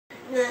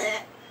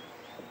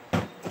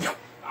I've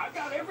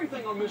got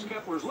everything on Miss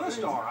Kepler's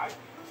list, all right.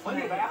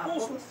 Plenty of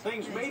apples,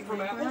 things made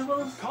from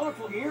apples,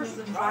 colorful ears,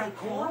 dried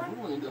corn.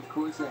 Oh, and of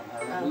course a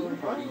Halloween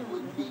party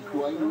wouldn't be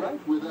quite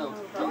right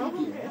without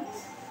pumpkins.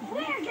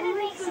 We're gonna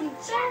make some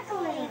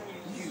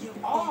jack-o'-lanterns. You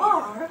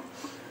are?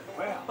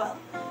 Well,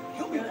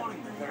 you'll be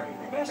wanting the very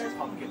best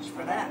pumpkins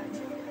for that.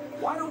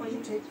 Why don't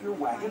you take your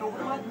wagon over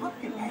to my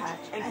pumpkin patch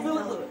and fill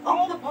it with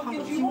all the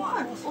pumpkins you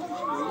want?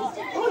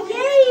 Oh,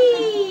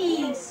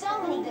 yay! There's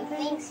so many good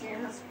things here.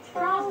 It's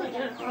probably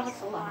gonna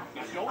cost a lot.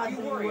 Now, don't you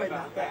worry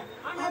about that.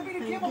 I'm happy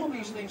to give all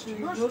these things to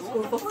your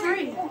school for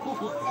free.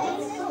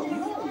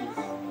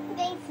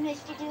 Thanks,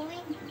 Mr.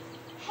 Dooley.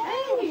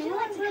 Hey, would you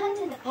like to come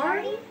to the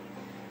party?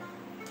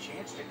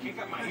 Chance to kick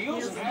up my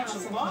heels and have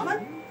some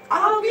fun?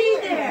 I'll be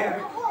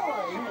there.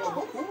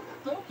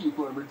 Thank you,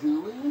 Farmer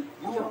Dooley.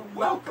 You're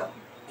welcome.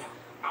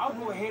 Now, I'll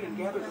go ahead and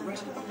gather the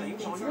rest of the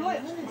things on your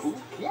list.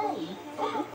 Okay.